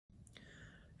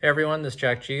Hey everyone, this is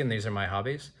Jack G and these are my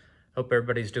hobbies. Hope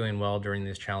everybody's doing well during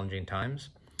these challenging times.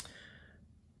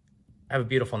 I have a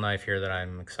beautiful knife here that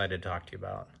I'm excited to talk to you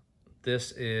about.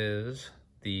 This is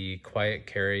the Quiet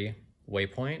Carry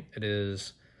Waypoint. It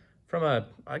is from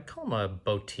I'd call them a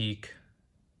boutique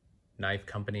knife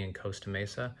company in Costa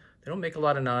Mesa. They don't make a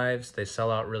lot of knives. They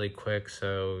sell out really quick,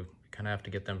 so you kind of have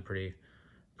to get them pretty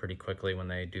quickly when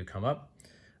they do come up.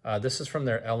 This is from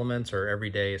their Elements or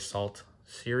Everyday Salt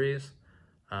series.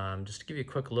 Just to give you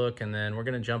a quick look, and then we're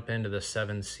going to jump into the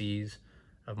 7 C's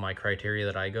of my criteria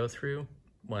that I go through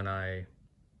when I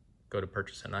go to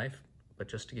purchase a knife. But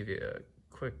just to give you a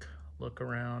quick look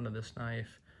around of this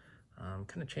knife, I'm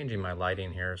kind of changing my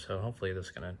lighting here, so hopefully this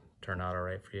is going to turn out all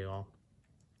right for you all.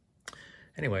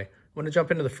 Anyway, I'm going to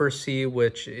jump into the first C,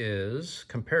 which is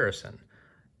comparison.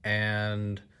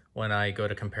 And when I go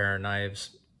to compare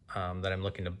knives that I'm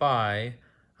looking to buy,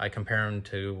 I compare them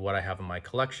to what I have in my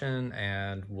collection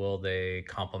and will they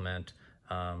complement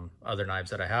other knives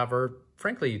that I have, or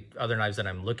frankly, other knives that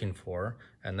I'm looking for.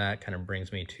 And that kind of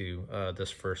brings me to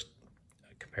this first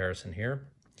comparison here.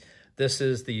 This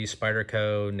is the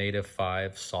Spyderco Native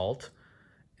 5 Salt.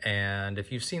 And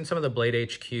if you've seen some of the Blade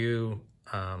HQ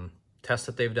tests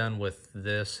that they've done with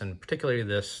this, and particularly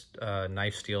this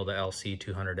knife steel, the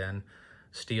LC200N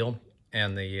steel,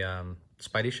 and the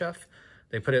Spidey Chef,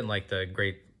 they put it in like the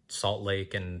Great Salt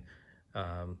Lake, and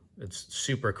it's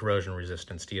super corrosion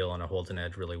resistant steel and it holds an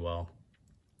edge really well.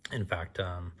 In fact,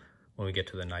 when we get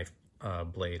to the knife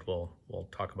blade, we'll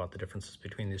talk about the differences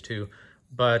between these two.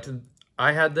 But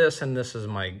I had this, and this is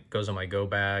goes in my go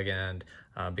bag, and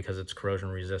because it's corrosion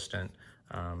resistant,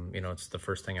 you know, it's the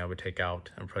first thing I would take out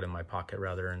and put in my pocket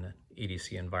rather in an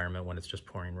EDC environment when it's just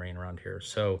pouring rain around here.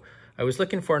 So I was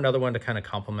looking for another one to kind of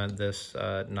complement this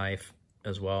knife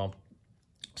as well.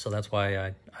 So that's why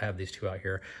I have these two out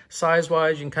here.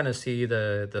 Size-wise, you can kind of see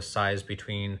the size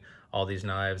between all these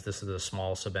knives. This is a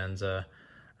small Sebenza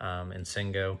in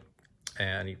Singo,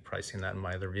 and you've probably seen that in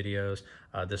my other videos.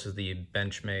 This is the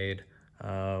Benchmade,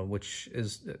 which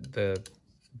is the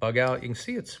bug out. You can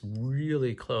see it's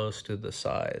really close to the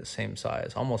size, same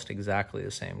size, almost exactly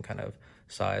the same kind of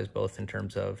size, both in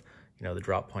terms of, you know, the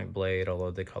drop point blade,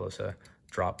 although they call this a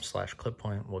drop/clip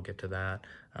point. We'll get to that,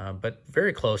 but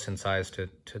very close in size to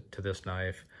this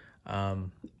knife.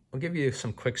 I'll give you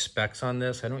some quick specs on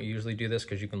this. I don't usually do this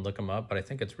because you can look them up, but I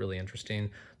think it's really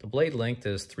interesting. The blade length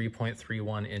is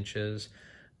 3.31 inches.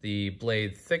 The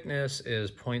blade thickness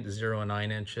is 0.09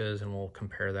 inches, and we'll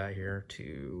compare that here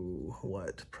to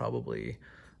what probably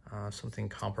something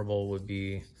comparable would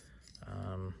be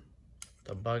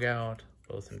the bug out,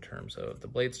 both in terms of the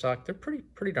blade stock. They're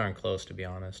pretty darn close, to be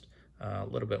honest. A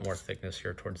little bit more thickness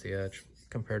here towards the edge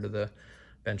compared to the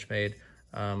Benchmade.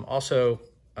 Also,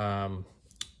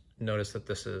 notice that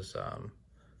this is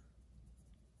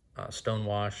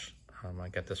stonewash. I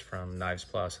got this from Knives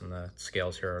Plus, and the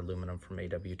scales here are aluminum from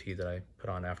AWT that I put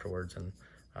on afterwards. And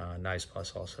Knives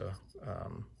Plus also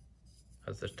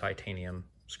has the titanium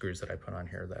screws that I put on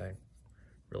here that I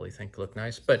really think look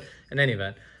nice. But in any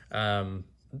event,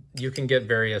 you can get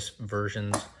various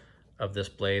versions of this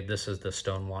blade. This is the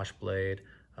stonewash blade,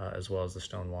 as well as the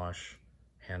stonewash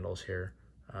handles here.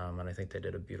 And I think they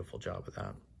did a beautiful job with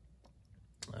that.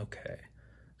 Okay,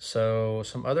 so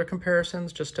some other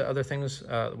comparisons just to other things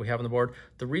we have on the board.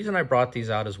 The reason I brought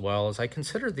these out as well is I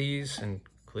consider these,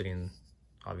 including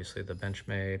obviously the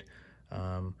Benchmade,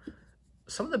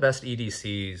 some of the best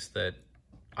EDCs that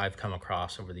I've come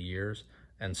across over the years.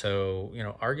 And so, you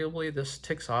know, arguably this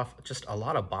ticks off just a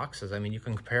lot of boxes. I mean, you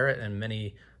can compare it in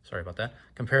many, sorry about that,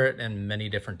 compare it in many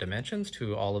different dimensions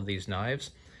to all of these knives.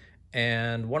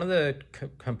 And one of the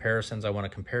comparisons I want to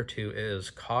compare to is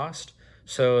cost.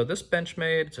 So this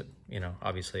Benchmade, you know,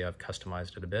 obviously I've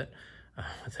customized it a bit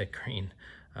with a green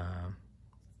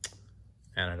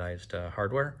anodized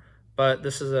hardware, but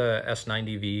this is a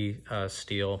S90V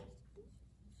steel.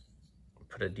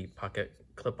 Put a deep pocket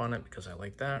clip on it because I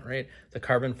like that, right? The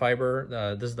carbon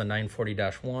fiber, this is the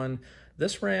 940-1.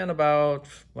 This ran about,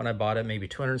 when I bought it, maybe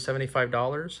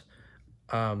 $275.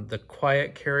 The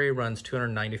Quiet Carry runs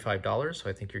 $295, so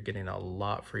I think you're getting a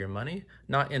lot for your money.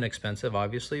 Not inexpensive,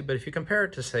 obviously, but if you compare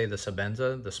it to, say, the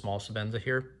Sebenza, the small Sebenza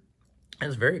here,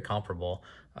 it's very comparable,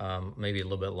 maybe a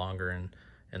little bit longer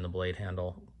in the blade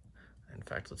handle. In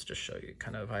fact, let's just show you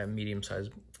kind of, I have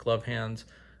medium-sized glove hands.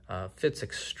 Fits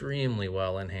extremely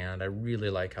well in hand. I really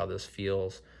like how this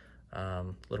feels. A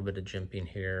little bit of jimping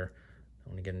here. I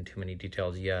don't want to get into too many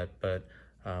details yet, but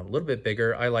a little bit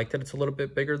bigger. I like that it's a little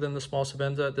bit bigger than the small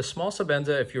Sebenza. The small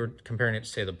Sebenza, if you were comparing it to,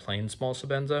 say, the plain small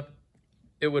Sebenza,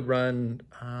 it would run,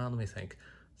 let me think,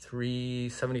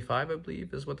 375, I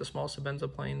believe, is what the small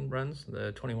Sebenza plane runs,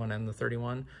 the 21 and the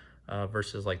 31,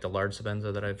 versus like the large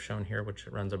Sebenza that I've shown here, which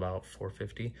runs about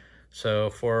 450. So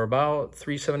for about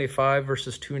 375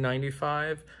 versus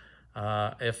 295,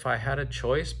 if I had a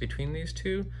choice between these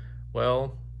two,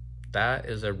 well, that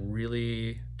is a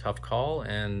really tough call.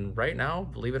 And right now,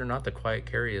 believe it or not, the quiet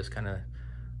carry is kind of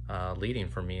leading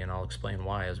for me, and I'll explain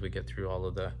why as we get through all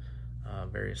of the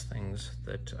various things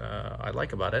that I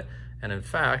like about it. And in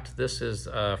fact, this is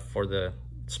for the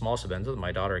small Sebenza that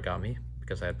my daughter got me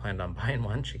because I had planned on buying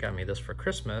one. She got me this for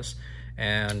Christmas,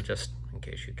 and just in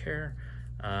case you care,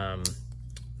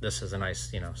 this is a nice,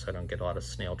 so I don't get a lot of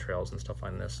snail trails and stuff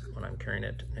on this when I'm carrying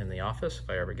it in the office, if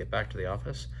I ever get back to the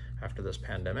office after this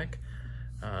pandemic.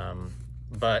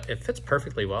 But it fits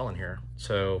perfectly well in here.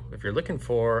 So if you're looking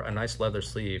for a nice leather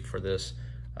sleeve for this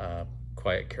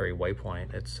quiet carry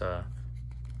Waypoint, it's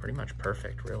pretty much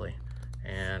perfect, really.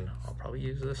 And I'll probably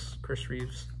use this Chris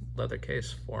Reeves leather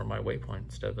case for my Waypoint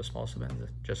instead of a small Sebenza.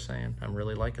 Just saying, I'm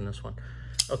really liking this one.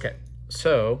 Okay,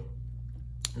 so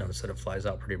notice that it flies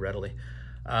out pretty readily.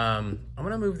 I'm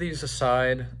gonna move these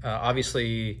aside.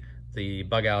 Obviously, the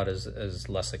bug out is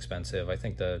less expensive. I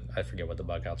think I forget what the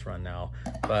bug outs run now,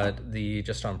 but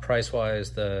just on price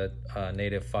wise, the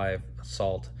Native 5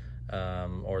 Salt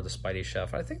or the Spidey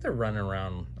Chef, I think they're running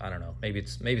around, I don't know, maybe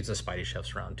it's the Spidey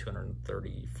Chef's around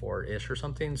 234-ish or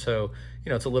something. So,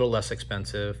 it's a little less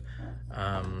expensive.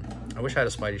 I wish I had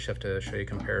a Spidey Chef to show you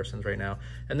comparisons right now.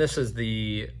 And this is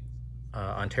the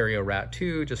Ontario Rat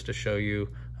 2, just to show you,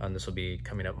 and this will be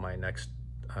coming up my next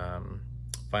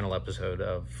final episode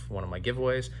of one of my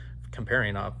giveaways,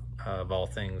 comparing of all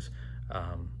things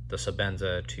the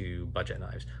Sebenza to budget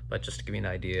knives. But just to give you an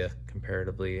idea,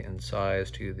 comparatively in size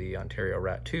to the Ontario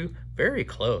Rat 2, very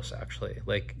close actually,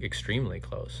 like extremely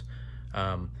close.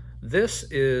 This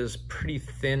is pretty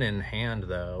thin in hand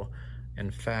though.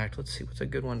 In fact, let's see, what's a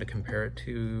good one to compare it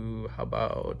to? How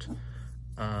about,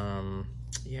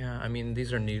 yeah, I mean,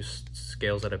 these are new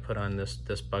scales that I put on this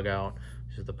bug out.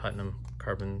 This is the Putnam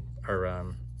carbon, or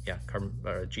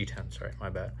G10, sorry, my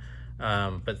bad.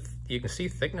 But you can see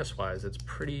thickness wise, it's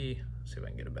pretty, let's see if I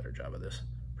can get a better job of this,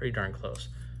 pretty darn close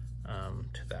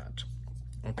to that.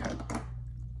 Okay,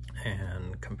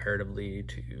 and comparatively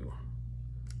to,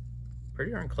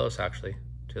 pretty darn close actually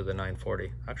to the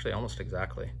 940, actually almost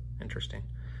exactly. Interesting.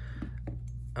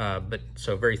 But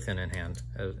so very thin in hand,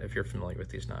 if you're familiar with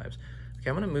these knives. Okay,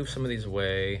 I'm gonna move some of these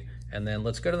away, and then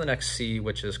let's go to the next C,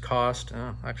 which is cost.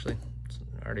 Actually,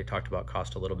 I already talked about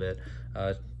cost a little bit.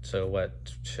 So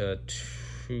what,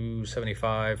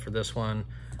 275 for this one.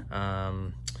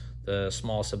 The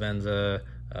small Sebenza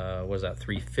was at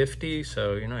 350,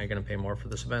 so you're gonna pay more for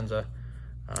the Sebenza.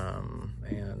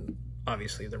 And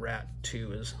obviously the Rat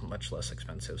 2 is much less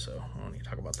expensive, so I don't need to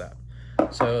talk about that.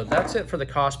 So that's it for the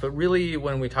cost, but really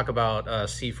when we talk about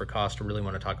C for cost, I really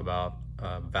want to talk about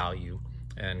value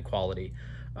and quality.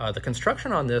 The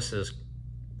construction on this is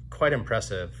quite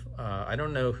impressive. I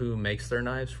don't know who makes their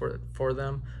knives for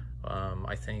them.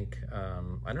 I think,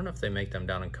 I don't know if they make them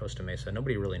down in Costa Mesa.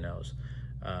 Nobody really knows.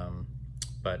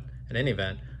 But in any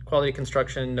event, quality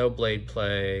construction, no blade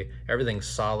play, everything's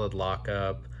solid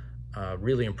lockup.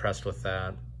 Really impressed with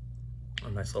that.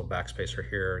 A nice little backspacer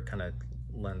here, kind of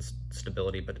lends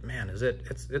stability, but man,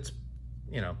 it's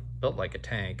built like a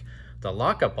tank. The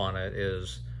lockup on it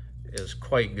is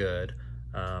quite good.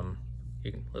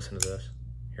 You can listen to this,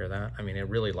 hear that? I mean, it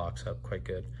really locks up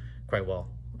quite well,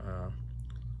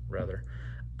 rather.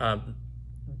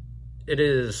 It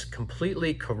is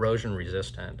completely corrosion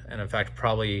resistant, and in fact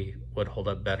probably would hold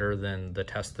up better than the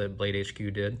test that Blade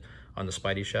HQ did on the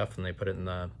Spidey Chef, and they put it in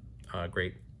the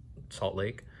Great Salt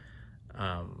Lake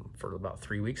for about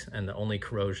 3 weeks, and the only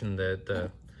corrosion that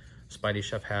the Spidey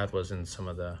Chef had was in some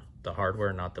of the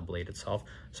hardware, not the blade itself.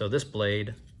 So this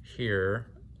blade here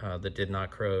that did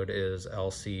not corrode is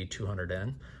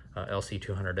LC200N.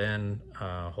 LC200N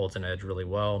holds an edge really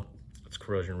well. It's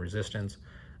corrosion resistant,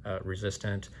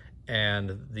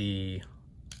 and the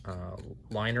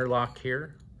liner lock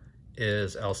here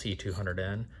is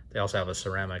LC200N. They also have a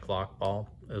ceramic lock ball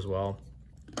as well,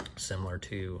 similar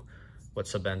to what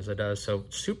Sebenza does. So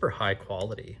super high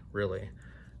quality, really.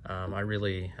 I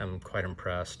really am quite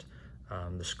impressed.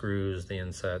 The screws, the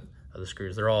inset of the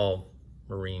screws, they're all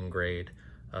marine grade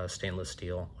stainless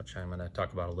steel, which I'm going to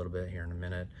talk about a little bit here in a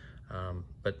minute,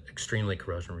 but extremely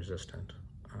corrosion resistant.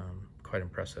 Quite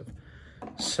impressive.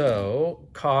 So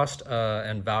cost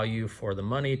and value for the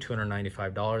money,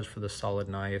 $295 for this solid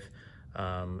knife,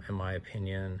 in my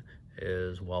opinion,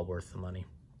 is well worth the money.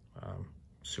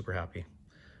 Super happy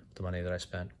with the money that I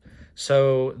spent.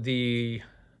 So the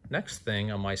next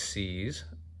thing on my C's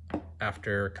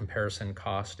after comparison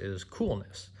cost is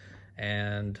Coolness.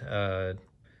 And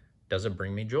does it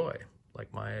bring me joy,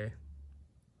 like my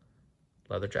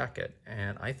leather jacket?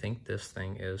 And I think this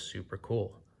thing is super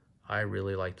cool. I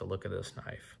really like the look of this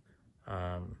knife.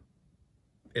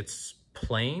 It's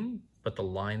plain, but the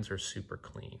lines are super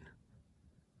clean.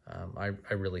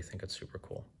 I really think it's super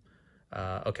cool.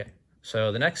 Okay,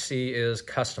 so the next C is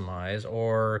customize,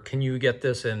 or can you get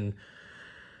this in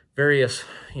various,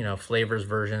 flavors,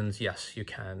 versions? Yes, you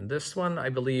can. This one, I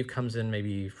believe, comes in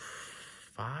maybe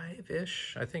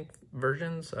 5-ish, I think,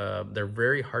 versions. They're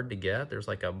very hard to get. There's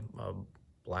like a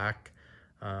black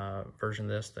version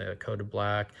of this, the coated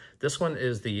black. This one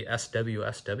is the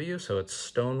SWSW, so it's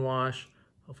stonewash.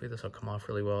 Hopefully this will come off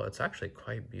really well. It's actually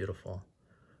quite beautiful.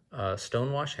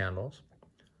 Stonewash handles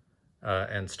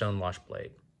and stonewash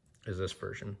blade is this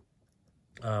version.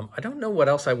 I don't know what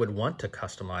else I would want to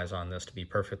customize on this, to be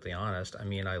perfectly honest. I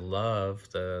mean, I love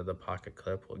the pocket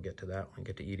clip. We'll get to that when we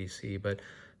get to EDC, but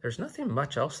there's nothing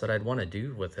much else that I'd want to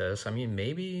do with this. I mean,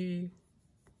 maybe,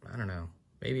 I don't know,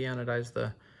 maybe anodize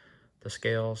the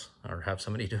scales or have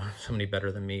somebody do somebody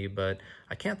better than me, but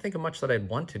I can't think of much that I'd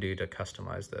want to do to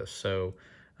customize this. So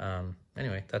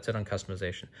anyway, that's it on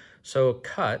customization. So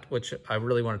cut, which I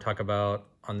really want to talk about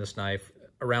on this knife,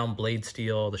 around blade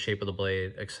steel, the shape of the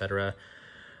blade, etc.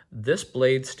 This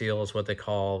blade steel is what they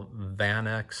call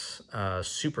Vanax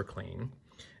Super Clean.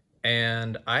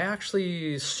 And I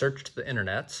actually searched the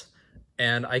internets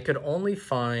and I could only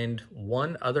find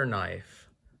one other knife,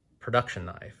 production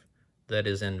knife, that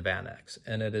is in Vanax.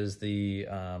 And it is the,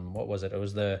 what was it? It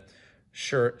was the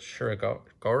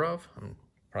Shurigorov. I'm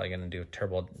probably going to do a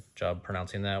terrible job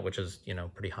pronouncing that, which is,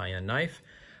 pretty high-end knife.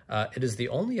 It is the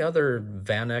only other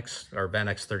Vanax, or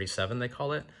Vanax 37, they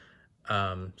call it,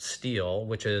 steel,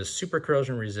 which is super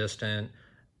corrosion resistant.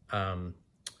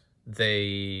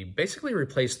 They basically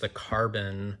replace the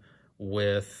carbon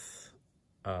with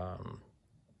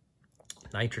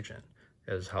nitrogen,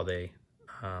 is how they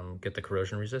get the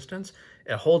corrosion resistance.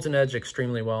 It holds an edge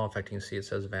extremely well. In fact, you can see it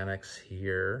says Vanax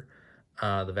here,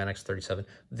 the Vanax 37.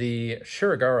 The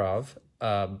Shurigorov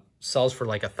sells for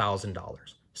like $1,000.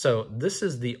 So this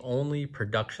is the only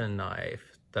production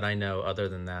knife that I know other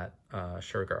than that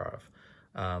Shurigorov,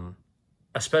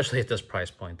 especially at this price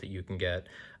point, that you can get.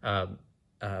 I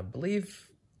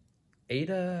believe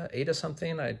Ada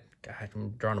something, I'm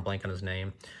drawing a blank on his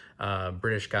name.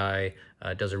 British guy,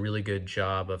 does a really good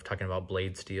job of talking about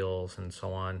blade steels and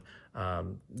so on.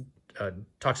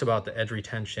 Talks about the edge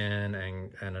retention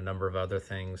and a number of other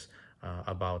things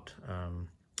about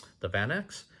the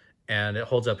Vanax. And it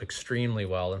holds up extremely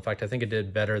well. In fact, I think it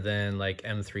did better than like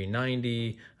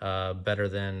M390, better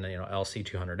than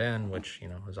LC200N, which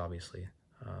is obviously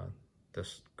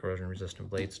this corrosion resistant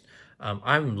blades.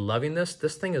 I'm loving this.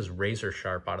 This thing is razor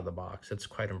sharp out of the box. It's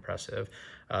quite impressive.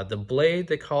 The blade,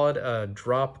 they call it a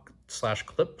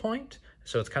drop/clip point.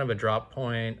 So it's kind of a drop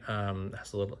point.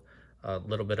 Has a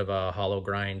little bit of a hollow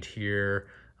grind here.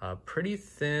 Pretty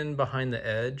thin behind the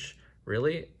edge,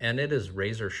 really, and it is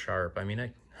razor sharp. I mean,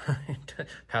 I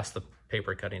passed the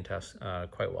paper cutting test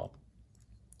quite well.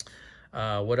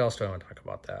 What else do I want to talk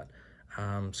about that?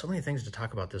 So many things to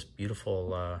talk about this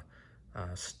beautiful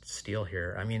steel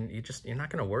here. I mean, you're not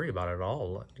going to worry about it at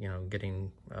all,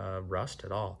 getting rust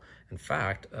at all. In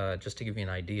fact, just to give you an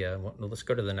idea, let's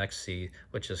go to the next C,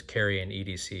 which is carry an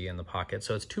EDC in the pocket.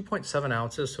 So it's 2.7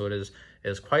 ounces, so it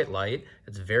is quite light.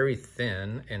 It's very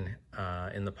thin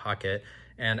in the pocket.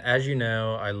 And as you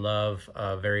know, I love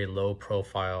a very low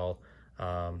profile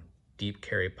deep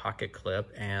carry pocket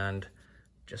clip. And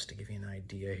just to give you an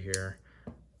idea here,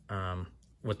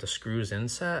 with the screws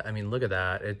inset, I mean, look at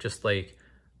that. It just like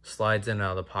slides in and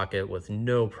out of the pocket with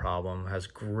no problem, has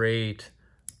great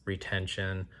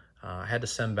retention. I had to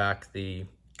send back the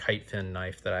kite fin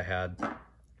knife that I had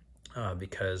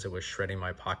because it was shredding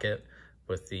my pocket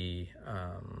with the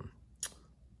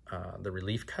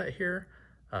relief cut here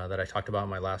that I talked about in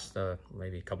my last,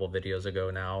 maybe a couple of videos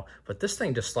ago now. But this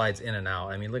thing just slides in and out.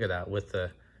 I mean, look at that with the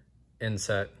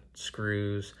inset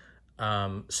screws.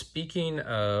 Speaking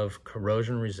of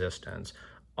corrosion resistance,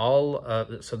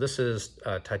 so this is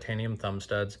titanium thumb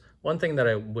studs. One thing that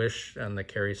I wish on the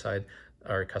carry side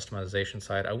or customization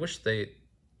side, I wish they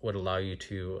would allow you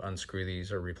to unscrew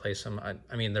these or replace them.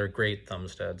 I mean, they're great thumb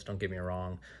studs, don't get me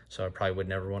wrong. So I probably would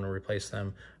never want to replace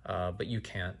them, but you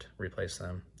can't replace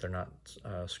them. They're not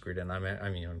screwed in. I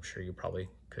mean, I'm sure you probably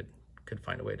could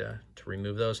find a way to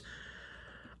remove those.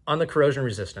 On the corrosion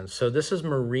resistance, so this is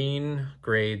marine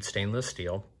grade stainless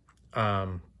steel,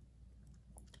 and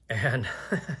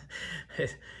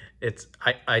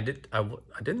I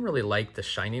didn't really like the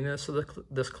shininess of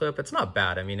this clip. It's not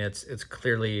bad. I mean, it's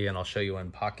clearly, and I'll show you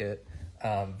in pocket,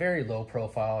 very low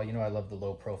profile. You know, I love the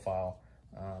low profile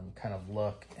kind of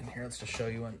look. And here, let's just show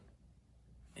you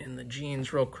in the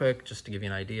jeans real quick, just to give you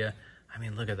an idea. I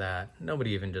mean, look at that.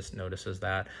 Nobody even just notices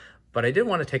that. But I did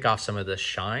want to take off some of this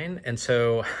shine. And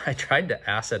so I tried to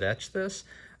acid etch this,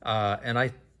 and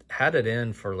I had it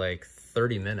in for like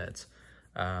 30 minutes.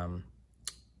 And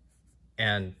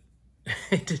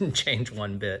it didn't change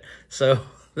one bit. So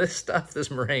this stuff, this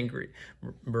marine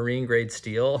grade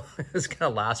steel is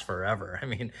gonna last forever. I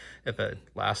mean, if it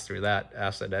lasts through that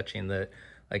acid etching that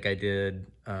like I did,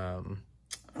 oh,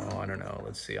 I don't know,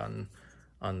 let's see, on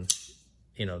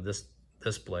you know, this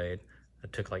blade,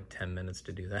 it took like 10 minutes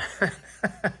to do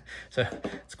that. So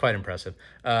it's quite impressive.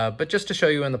 But just to show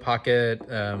you in the pocket,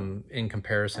 in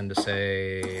comparison to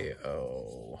say,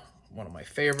 oh, one of my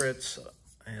favorites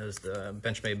is the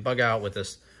Benchmade bug out with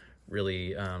this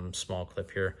really small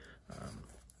clip here,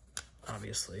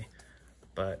 obviously.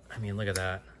 But I mean, look at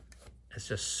that. It's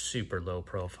just super low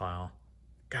profile.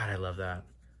 God, I love that.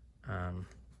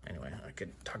 Anyway, I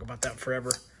could talk about that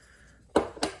forever.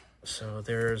 So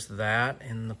there's that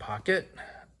in the pocket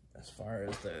as far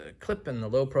as the clip and the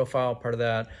low profile part of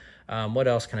that. What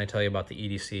else can I tell you about the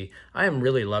EDC? I am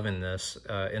really loving this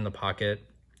in the pocket.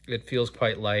 It feels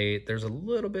quite light. There's a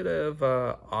little bit of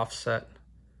offset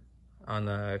on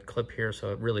the clip here,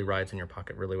 so it really rides in your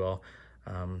pocket really well.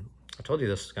 I told you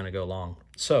this is going to go long.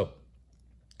 So,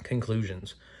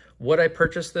 conclusions. Would I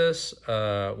purchase this?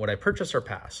 Would I purchase or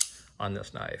pass on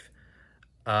this knife?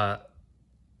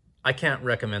 I can't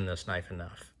recommend this knife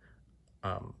enough.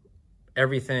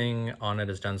 Everything on it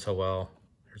is done so well.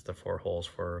 There's the 4 holes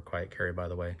for quiet carry, by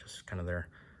the way, just kind of their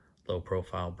low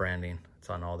profile branding. It's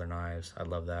on all their knives. I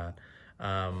love that.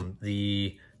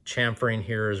 The chamfering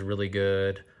here is really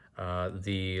good.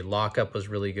 The lockup was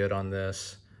really good on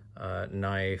this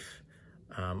knife.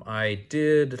 I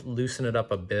did loosen it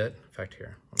up a bit. In fact,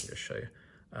 here, let me just show you.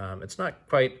 It's not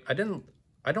quite, I don't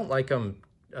like them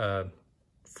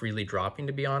freely dropping,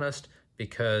 to be honest,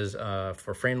 because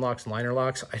for frame locks and liner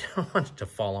locks, I don't want it to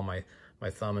fall on my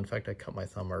thumb. In fact, I cut my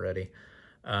thumb already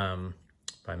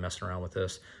by messing around with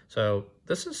this. So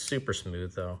this is super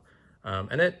smooth though.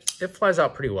 And it flies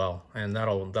out pretty well, and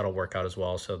that'll work out as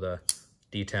well. So the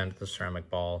detent, the ceramic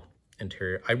ball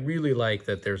interior, I really like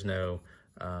that there's no,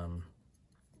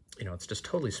 you know, it's just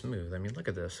totally smooth. I mean, look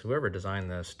at this. Whoever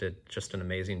designed this did just an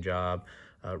amazing job.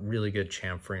 Really good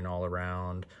chamfering all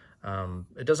around.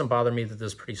 It doesn't bother me that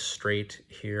this is pretty straight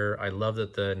here. I love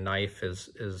that the knife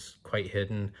is quite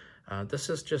hidden. This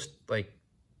is just like,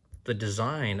 the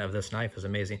design of this knife is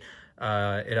amazing.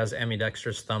 It has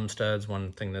ambidextrous thumb studs,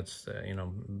 one thing that's, you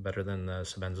know, better than the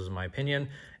Sebenzas in my opinion.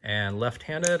 And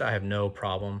left-handed, I have no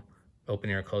problem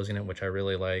opening or closing it, which I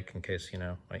really like in case, you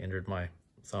know, I injured my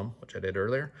thumb, which I did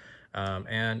earlier.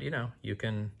 And, you know, you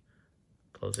can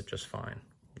close it just fine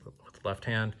with the left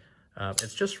hand.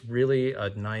 It's just really a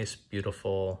nice,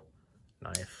 beautiful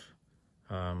knife.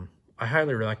 I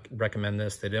highly recommend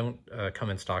this. They don't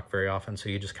come in stock very often, so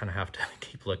you just kind of have to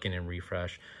keep looking and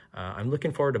refresh. I'm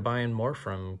looking forward to buying more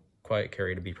from Quiet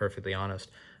Carry, to be perfectly honest.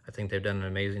 I think they've done an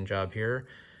amazing job here,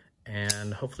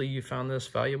 and hopefully you found this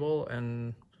valuable,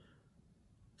 and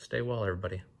stay well,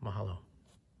 everybody. Mahalo.